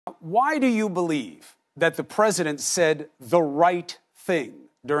why do you believe that the president said the right thing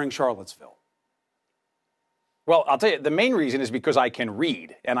during Charlottesville? Well, I'll tell you, the main reason is because I can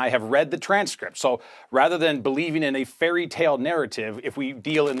read, and I have read the transcript. So rather than believing in a fairy tale narrative, if we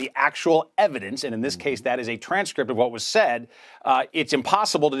deal in the actual evidence, and in this case, that is a transcript of what was said, it's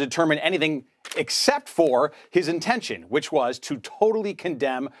impossible to determine anything except for his intention, which was to totally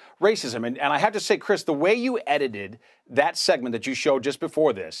condemn racism. And I have to say, Chris, the way you edited that segment that you showed just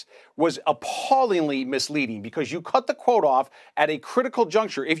before this was appallingly misleading because you cut the quote off at a critical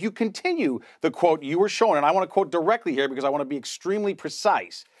juncture. If you continue the quote you were showing, and I want to quote directly here because I want to be extremely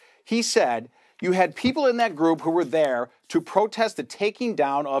precise, he said, you had people in that group who were there to protest the taking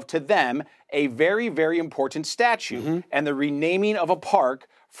down of, to them, a very, very important statue and the renaming of a park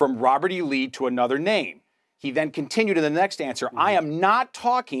from Robert E. Lee to another name. He then continued in the next answer, I am not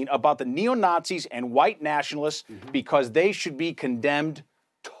talking about the neo-Nazis and white nationalists because they should be condemned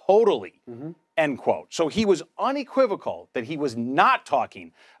totally, end quote. So he was unequivocal that he was not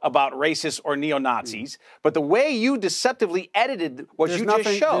talking about racists or neo-Nazis, but the way you deceptively edited what you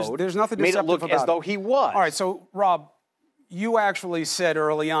just showed there's nothing made it look as though he was. All right, so Rob, you actually said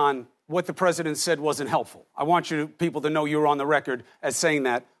early on what the president said wasn't helpful. I want people to know you were on the record as saying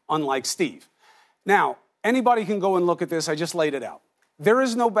that, unlike Steve. Now, anybody can go and look at this. I just laid it out. There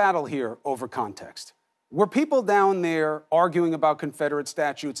is no battle here over context. Were people down there arguing about Confederate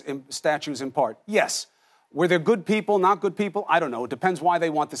statues in part? Yes. Were there good people, not good people? I don't know. It depends why they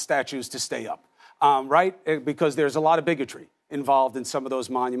want the statues to stay up, right? Because there's a lot of bigotry involved in some of those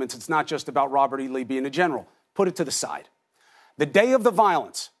monuments. It's not just about Robert E. Lee being a general. Put it to the side. The day of the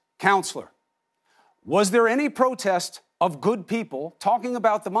violence, Counselor, was there any protest of good people talking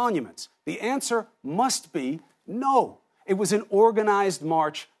about the monuments? The answer must be no. It was an organized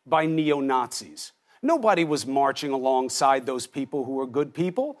march by neo-Nazis. Nobody was marching alongside those people who were good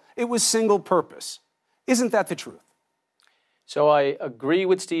people. It was single purpose. Isn't that the truth? So I agree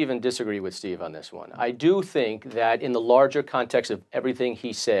with Steve and disagree with Steve on this one. I do think that in the larger context of everything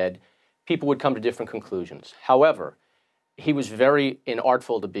he said, people would come to different conclusions. However, he was very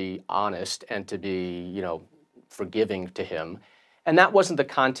inartful to be honest and to be, forgiving to him. And that wasn't the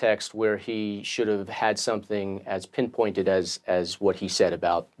context where he should have had something as pinpointed as what he said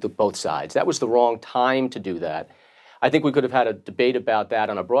about both sides. That was the wrong time to do that. I think we could have had a debate about that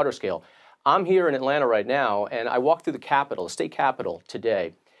on a broader scale. I'm here in Atlanta right now, and I walked through the Capitol, state Capitol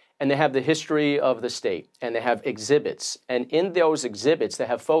today, and they have the history of the state, and they have exhibits. And in those exhibits, they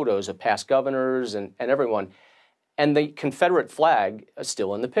have photos of past governors and everyone. And the Confederate flag is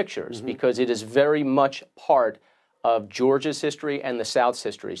still in the pictures because it is very much part of Georgia's history and the South's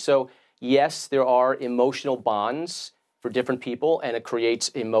history. So, yes, there are emotional bonds for different people, and it creates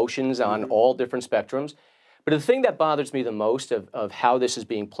emotions on all different spectrums. But the thing that bothers me the most of how this is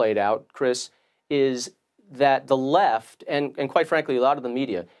being played out, Chris, is that the left, and quite frankly, a lot of the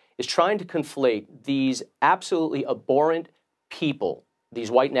media, is trying to conflate these absolutely abhorrent people, these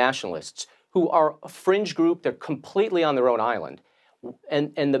white nationalists, who are a fringe group. They're completely on their own island.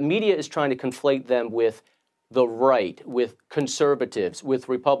 And the media is trying to conflate them with the right, with conservatives, with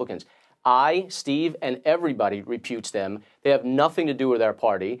Republicans. I, Steve, and everybody reputes them. They have nothing to do with our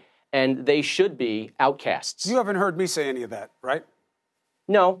party, and they should be outcasts. You haven't heard me say any of that, right?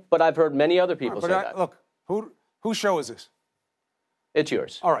 No, but I've heard many other people say that. Look, whose show is this? It's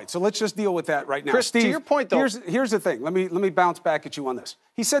yours. All right, so let's just deal with that right now. Chris, Steve, to your point, though. Here's the thing. Let me bounce back at you on this.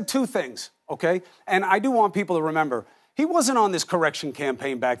 He said two things, okay? And I do want people to remember, he wasn't on this correction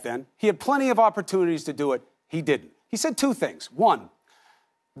campaign back then. He had plenty of opportunities to do it. He didn't. He said two things. One,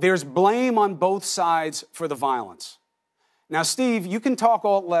 there's blame on both sides for the violence. Now, Steve, you can talk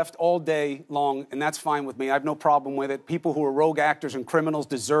alt left all day long, and that's fine with me. I have no problem with it. People who are rogue actors and criminals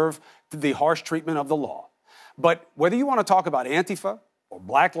deserve the harsh treatment of the law. But whether you want to talk about Antifa or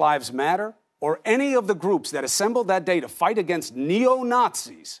Black Lives Matter or any of the groups that assembled that day to fight against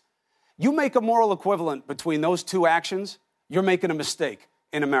neo-Nazis, you make a moral equivalent between those two actions, you're making a mistake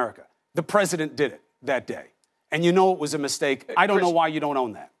in America. The president did it that day. And you know it was a mistake. I don't know why you don't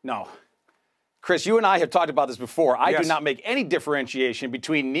own that. No. Chris, you and I have talked about this before. I do not make any differentiation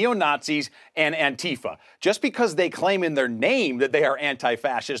between neo-Nazis and Antifa. Just because they claim in their name that they are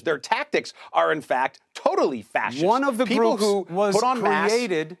anti-fascist, their tactics are, in fact, totally fascist. One of the people groups who was put on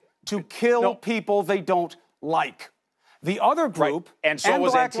created to kill people they don't like. The other group, and so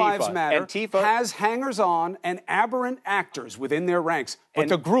was Black Antifa. Lives Matter, Antifa has hangers-on and aberrant actors within their ranks. But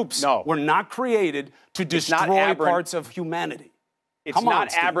the groups were not created to destroy parts of humanity. It's Come on,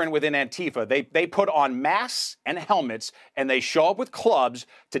 not Steve. aberrant within Antifa. They put on masks and helmets, and they show up with clubs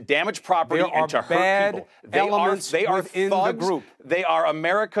to damage property There and to are hurt bad people. elements They are within thugs. the group. They are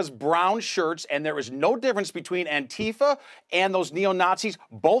America's brown shirts, and there is no difference between Antifa and those neo-Nazis.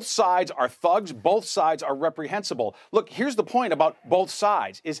 Both sides are thugs. Both sides are reprehensible. Look, here's the point about both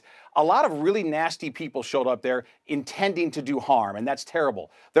sides is a lot of really nasty people showed up there intending to do harm, and that's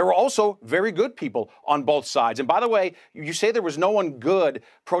terrible. There were also very good people on both sides. And by the way, you say there was no one good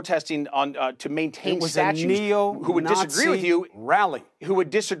protesting on to maintain statues. It was a neo-Nazi who would disagree with you rally. Who would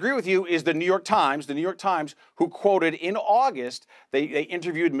disagree with you is the New York Times. The New York Times, who quoted in August, they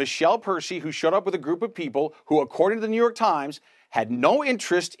interviewed Michelle Percy, who showed up with a group of people who, according to the New York Times, had no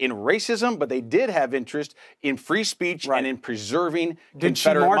interest in racism, but they did have interest in free speech and in preserving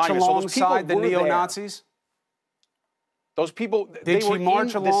Confederate monuments. Did she march alongside the neo-Nazis? Those people, Did she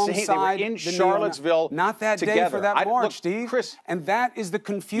march alongside they were in Charlottesville Not that together. day for that march, look, Steve. Chris, and that is the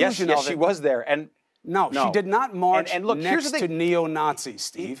confusion yes, of it. she was there. And no, she did not march and look, next to neo-Nazis,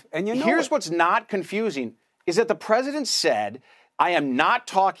 Steve. And you know here's what's not confusing is that the president said, I am not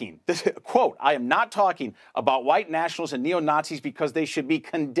talking, this quote, I am not talking about white nationalists and neo-Nazis because they should be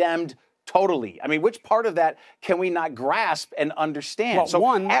condemned totally. I mean, which part of that can we not grasp and understand? Well, so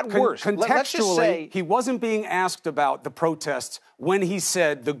one, at worst, let's just say he wasn't being asked about the protests when he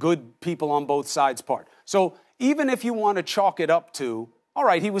said the good people on both sides part. So even if you want to chalk it up to, all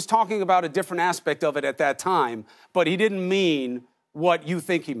right, he was talking about a different aspect of it at that time, but he didn't mean what you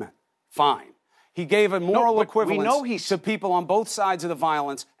think he meant. Fine. He gave a moral equivalence to people on both sides of the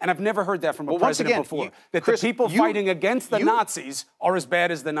violence, and I've never heard that from a president before, that Chris, the people fighting against the Nazis are as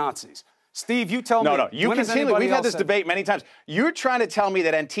bad as the Nazis. Steve, you tell me. No, you continue. We've had this debate many times. You're trying to tell me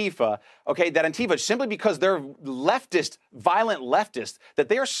that Antifa, simply because they're leftist, violent leftists, that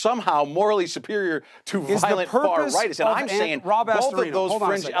they are somehow morally superior to violent far rightists. And I'm saying both of those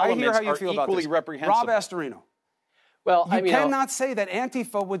fringe elements are equally reprehensible. Rob Astorino. Well, you cannot say that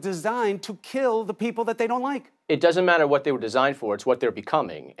Antifa was designed to kill the people that they don't like. It doesn't matter what they were designed for. It's what they're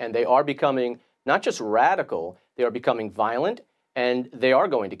becoming. And they are becoming not just radical, they are becoming violent, and they are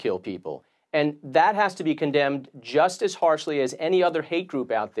going to kill people. And that has to be condemned just as harshly as any other hate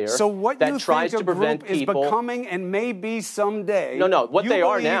group out there so what that you tries think to prevent is people becoming and may be someday. No, what they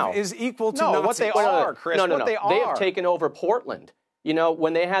are now is equal to what they are, Chris. No, what they are. They have taken over Portland. You know,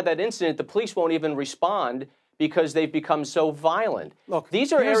 when they had that incident, the police won't even respond because they've become so violent. Look,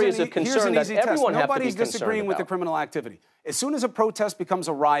 these are areas of concern that everyone has to be concerned about. Nobody's disagreeing with the criminal activity. As soon as a protest becomes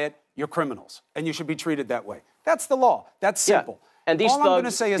a riot, you're criminals, and you should be treated that way. That's the law. That's simple. Yeah. And these All I'm going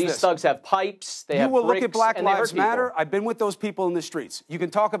to say is these this. thugs have pipes, they have You will bricks, look at Black and they Lives hurt people. Matter. I've been with those people in the streets. You can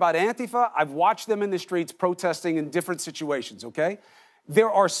talk about Antifa. I've watched them in the streets protesting in different situations, okay?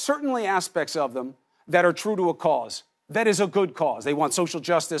 There are certainly aspects of them that are true to a cause. That is a good cause. They want social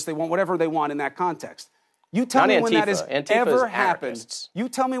justice. They want whatever they want in that context. You tell me when that has ever happened. You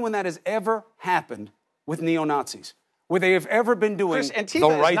tell me when that has ever happened with neo-Nazis, where they have ever been doing the right thing.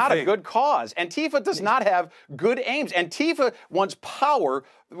 Antifa is not a good cause. Antifa does not have good aims. Antifa wants power,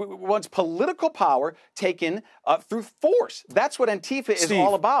 wants political power taken through force. That's what Antifa is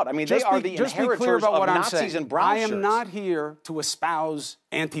all about. I mean, they are the inheritors of Nazis and brown shirts. I am not here to espouse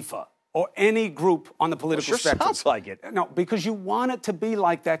Antifa or any group on the political spectrum. Sounds like it. No, because you want it to be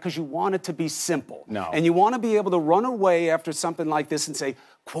like that, because you want it to be simple. No. And you want to be able to run away after something like this and say,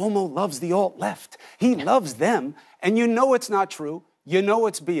 Cuomo loves the alt-left. He loves them. And you know it's not true. You know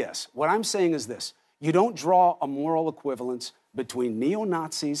it's BS. What I'm saying is this. You don't draw a moral equivalence between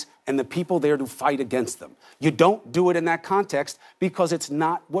neo-Nazis and the people there to fight against them. You don't do it in that context because it's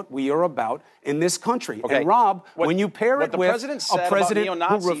not what we are about in this country. Okay. And Rob, when you pair it with a president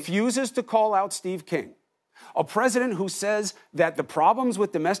neo-Nazis, who refuses to call out Steve King, a president who says that the problems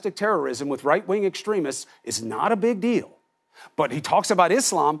with domestic terrorism with right-wing extremists is not a big deal, but he talks about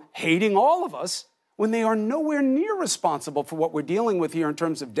Islam hating all of us when they are nowhere near responsible for what we're dealing with here in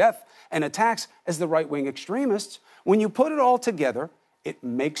terms of death and attacks as the right-wing extremists. When you put it all together, it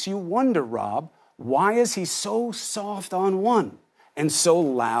makes you wonder, Rob, why is he so soft on one and so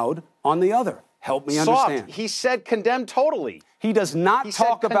loud on the other? Help me understand. He said condemn totally. He does not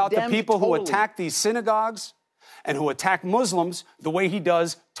talk about the people who attack these synagogues and who attack Muslims the way he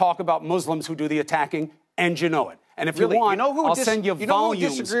does talk about Muslims who do the attacking, and you know it. And if you want, I'll send you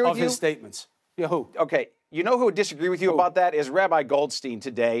volumes of his statements. Yeah, who? Okay. You know who would disagree with you about that is Rabbi Goldstein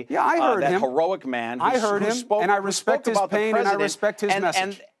today. Yeah, I heard him. That heroic man. I heard him, and I respect his pain, and I respect his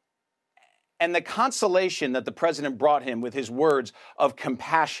message. and the consolation that the president brought him with his words of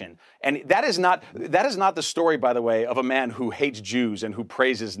compassion. And that is not the story, by the way, of a man who hates Jews and who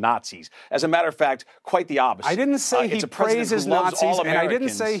praises Nazis. As a matter of fact, quite the opposite. I didn't say he praises Nazis, and I didn't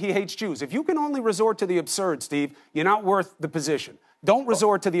say he hates Jews. If you can only resort to the absurd, Steve, you're not worth the position. Don't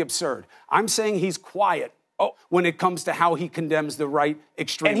resort to the absurd. I'm saying he's quiet when it comes to how he condemns the right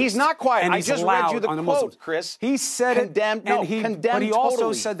extremists. And he's not quiet. And I just read you the quote, Chris. He said condemned, it, but he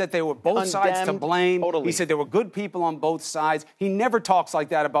also said that they were both sides to blame. Totally. He said there were good people on both sides. He never talks like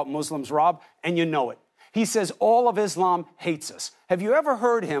that about Muslims, Rob, and you know it. He says all of Islam hates us. Have you ever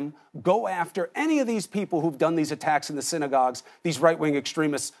heard him go after any of these people who've done these attacks in the synagogues, these right-wing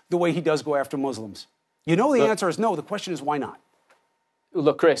extremists, the way he does go after Muslims? You know the answer is no. The question is why not?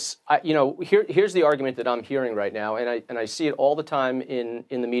 Look, Chris, here's the argument that I'm hearing right now, and I see it all the time in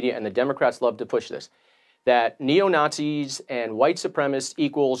the media, and the Democrats love to push this, that neo-Nazis and white supremacists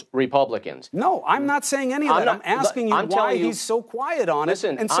equals Republicans. No, I'm not saying any of that. I'm asking you why he's so quiet on it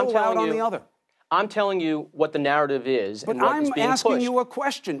and so loud on the other. I'm telling you what the narrative is. But and what I'm is being asking pushed. you a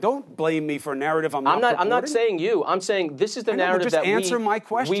question. Don't blame me for a narrative I'm not saying you. I'm saying this is the narrative that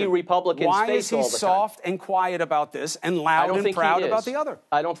we Republicans why face all the time. Why is he soft and quiet about this and loud and proud about the other?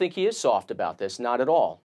 I don't think he is soft about this, not at all.